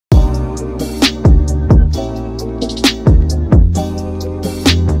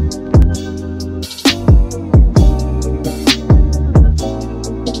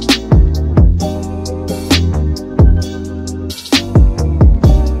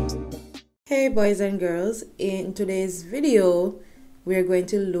Hey boys and girls, in today's video we're going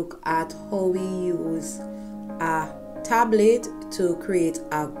to look at how we use a tablet to create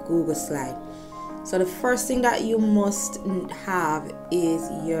a Google slide. So the first thing that you must have is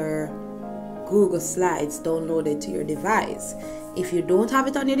your Google Slides downloaded to your device. If you don't have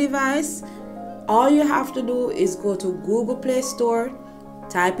it on your device, all you have to do is go to Google Play Store,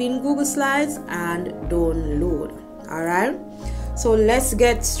 type in Google Slides and download. Alright, so let's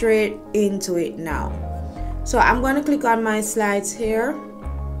get straight into it now. So I'm going to click on my slides here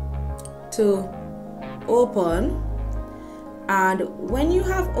to open, and when you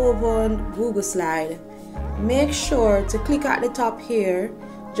have opened Google Slide, make sure to click at the top here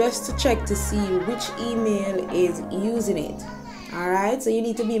just to check to see which email is using it. Alright, so you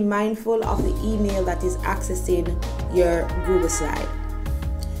need to be mindful of the email that is accessing your Google Slide.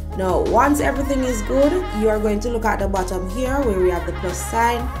 Now once everything is good, you are going to look at the bottom here where we have the plus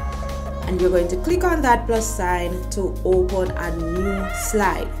sign, and you're going to click on that plus sign to open a new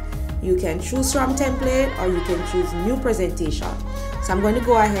slide. You can choose from template or you can choose new presentation. So I'm going to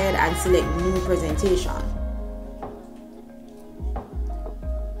go ahead and select new presentation.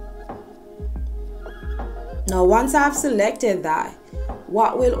 Now once I've selected that,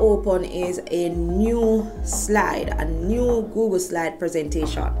 what will open is a new slide, a new Google Slide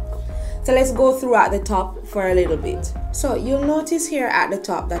presentation. So let's go through at the top for a little bit. So you'll notice here at the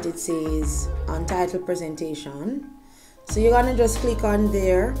top that it says Untitled Presentation. So you're gonna just click on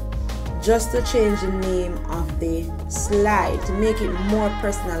there just to change the name of the slide to make it more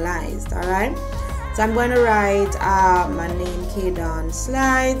personalized. All right. So I'm going to write my name, K-Dawn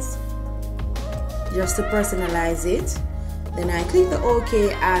Slides, just to personalize it. Then I click the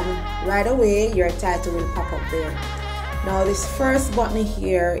OK, and right away your title will pop up there. Now this first button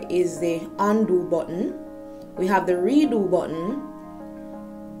here is the undo button. We have the redo button.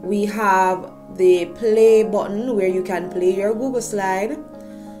 We have the play button where you can play your Google Slide.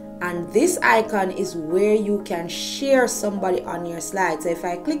 And this icon is where you can share somebody on your slide. So if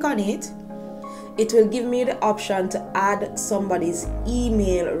I click on it, it will give me the option to add somebody's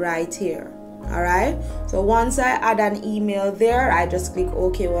email right here. Alright, so once I add an email there, I just click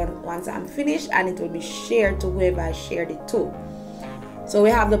OK once I'm finished, and it will be shared to whoever I shared it to. So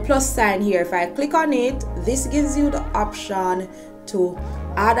we have the plus sign here. If I click on it, this gives you the option to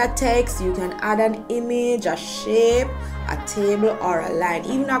add a text. You can add an image, a shape, a table, or a line,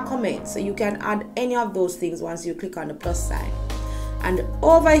 even a comment. So you can add any of those things once you click on the plus sign. And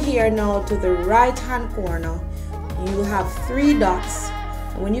over here now to the right hand corner, you have three dots.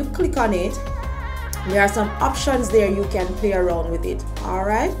 When you click on it, there are some options there you can play around with it.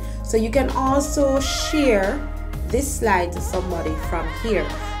 Alright, so you can also share this slide to somebody from here.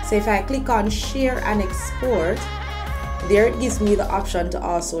 So if I click on share and export, there it gives me the option to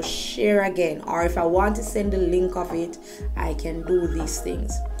also share again, or if I want to send the link of it, I can do these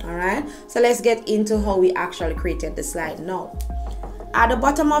things. Alright, so let's get into how we actually created the slide now. At the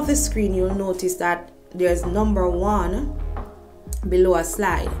bottom of the screen, you'll notice that there's number 1 below a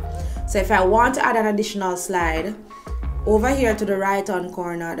slide. So if I want to add an additional slide, over here to the right hand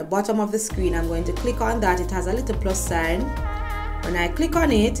corner at the bottom of the screen, I'm going to click on that. It has a little plus sign. When I click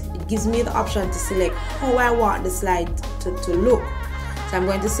on it, it gives me the option to select how I want the slide to look. So I'm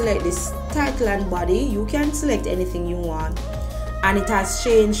going to select this title and body. You can select anything you want, and it has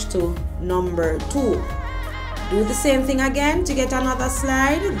changed to number 2. Do the same thing again to get another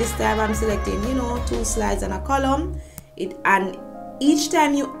slide. This time I'm selecting 2 slides and a column. And each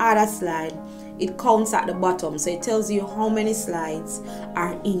time you add a slide, it counts at the bottom, so it tells you how many slides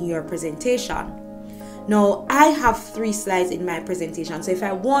are in your presentation. Now I have 3 slides in my presentation, so if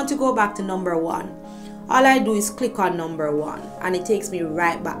I want to go back to number 1, all I do is click on number 1 and it takes me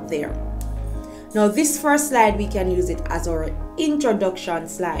right back there. Now this first slide, we can use it as our introduction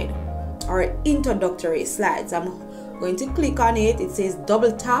slide or introductory slides. I'm going to click on it. It says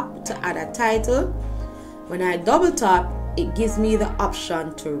double tap to add a title. When I double tap, it gives me the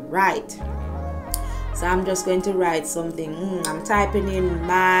option to write. So I'm just going to write something. I'm typing in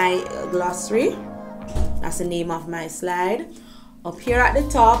my glossary. That's the name of my slide. Up here at the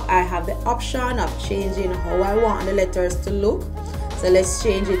top, I have the option of changing how I want the letters to look. So let's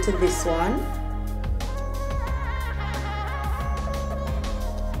change it to this one.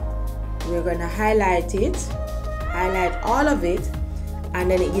 We're going to highlight it, highlight all of it, and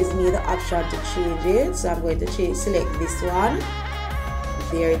then it gives me the option to change it. So I'm going to select this one.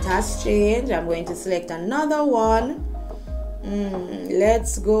 There it has changed. I'm going to select another one.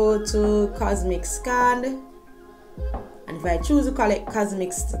 Let's go to Cosmic Scan, and if I choose to call it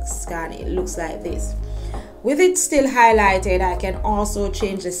Cosmic Scan, it looks like this. With it still highlighted, I can also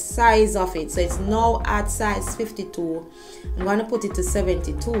change the size of it. So it's now at size 52. I'm going to put it to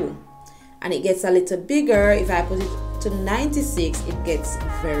 72. And it gets a little bigger. If I put it to 96, it gets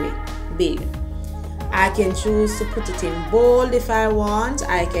very big. I can choose to put it in bold if I want.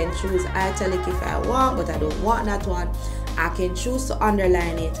 I can choose italic if I want, but I don't want that one. I can choose to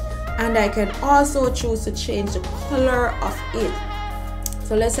underline it. And I can also choose to change the color of it.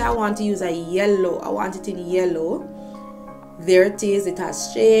 So let's say I want to use a yellow. I want it in yellow. There it is. It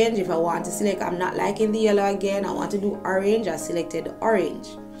has changed. If I want to select, I'm not liking the yellow again. I want to do orange. I selected orange.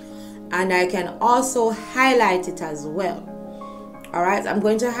 And I can also highlight it as well. All right. I'm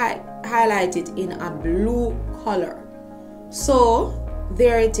going to highlight it in a blue color. So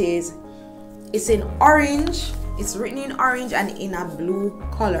there it is. It's in orange. It's written in orange and in a blue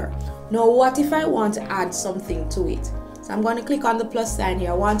color. Now, what if I want to add something to it? So I'm going to click on the plus sign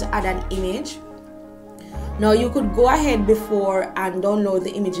here. I want to add an image. Now you could go ahead before and download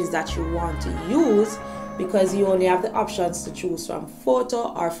the images that you want to use, because you only have the options to choose from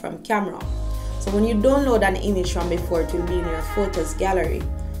photo or from camera. So when you download an image from before, it will be in your photos gallery.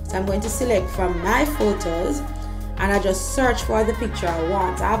 So I'm going to select from my photos and I just search for the picture I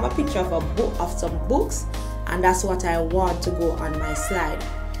want. I have a picture of a book, of some books, and that's what I want to go on my slide.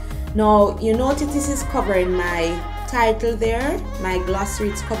 Now you notice this is covering my title there, my glossary,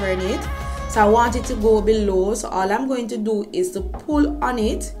 it's covering it. So I want it to go below. So all I'm going to do is to pull on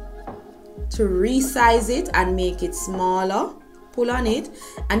it to resize it and make it smaller. Pull on it,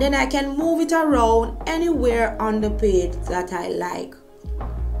 and then I can move it around anywhere on the page that I like.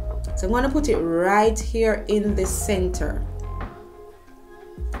 So I'm going to put it right here in the center.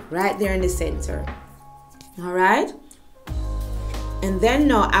 Right there in the center. All right. And then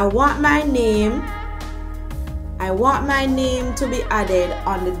now I want my name. I want my name to be added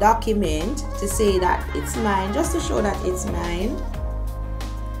on the document to say that it's mine, just to show that it's mine.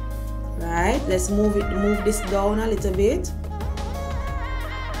 Right. Let's move this down a little bit.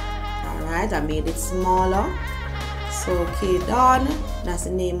 All right. I made it smaller. So okay, done. That's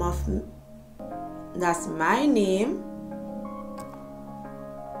the name of. That's my name.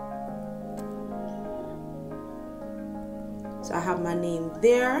 So I have my name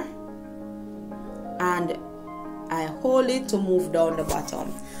there, and I hold it to move down the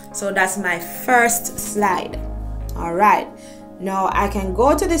bottom. So that's my first slide. All right, now I can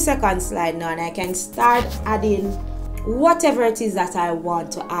go to the second slide now, and I can start adding whatever it is that I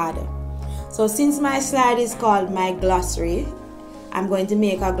want to add. So since my slide is called my glossary, I'm going to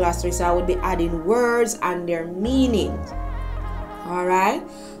make a glossary. So I would be adding words and their meanings. All right,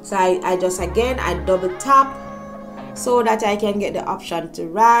 so I just again double tap so that I can get the option to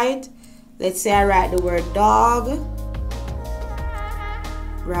write. Let's say I write the word dog,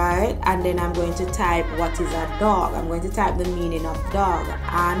 right? And then I'm going to type what is a dog. I'm going to type the meaning of dog.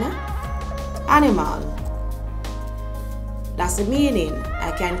 An animal. That's the meaning.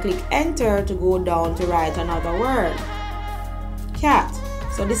 I can click enter to go down to write another word. Cat.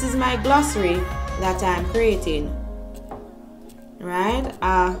 So this is my glossary that I'm creating, right?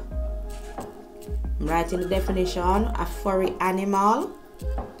 I'm writing the definition, a furry animal.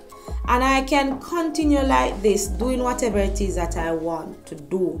 And I can continue like this, doing whatever it is that I want to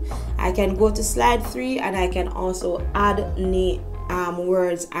do. I can go to slide 3 and I can also add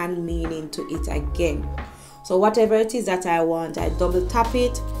words and meaning to it again. So whatever it is that I want, I double tap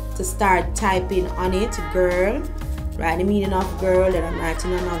it to start typing on it. Girl, write the meaning of girl. Then I'm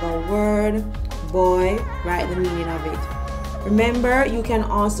writing another word. Boy, write the meaning of it. Remember, you can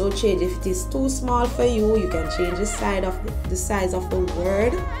also change, if it is too small for you, you can change the size of the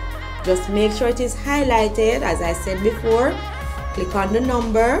word. Just make sure it is highlighted, as I said before. Click on the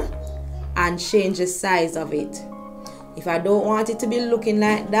number and change the size of it. If I don't want it to be looking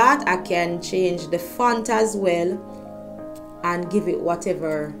like that, I can change the font as well and give it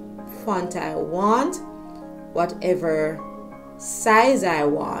whatever font I want, whatever size I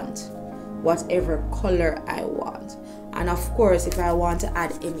want, whatever color I want. And of course, if I want to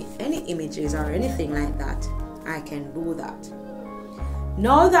add any images or anything like that, I can do that.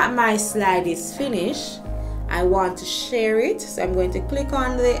 Now that my slide is finished, I want to share it. So I'm going to click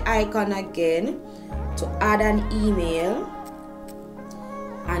on the icon again to add an email.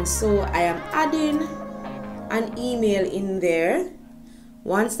 And so I am adding an email in there.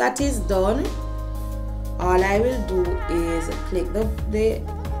 Once that is done, all I will do is click the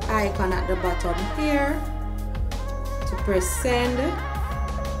icon at the bottom here to press send,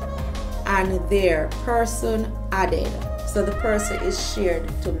 and there, person added. So the person is shared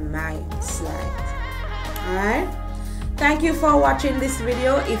to my slide. Alright, thank you for watching this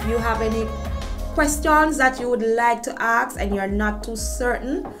video. If you have any questions that you would like to ask and you're not too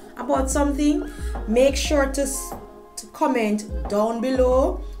certain about something, make sure to comment down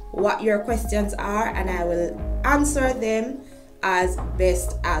below what your questions are, and I will answer them as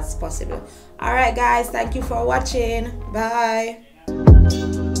best as possible. All right guys, thank you for watching. Bye.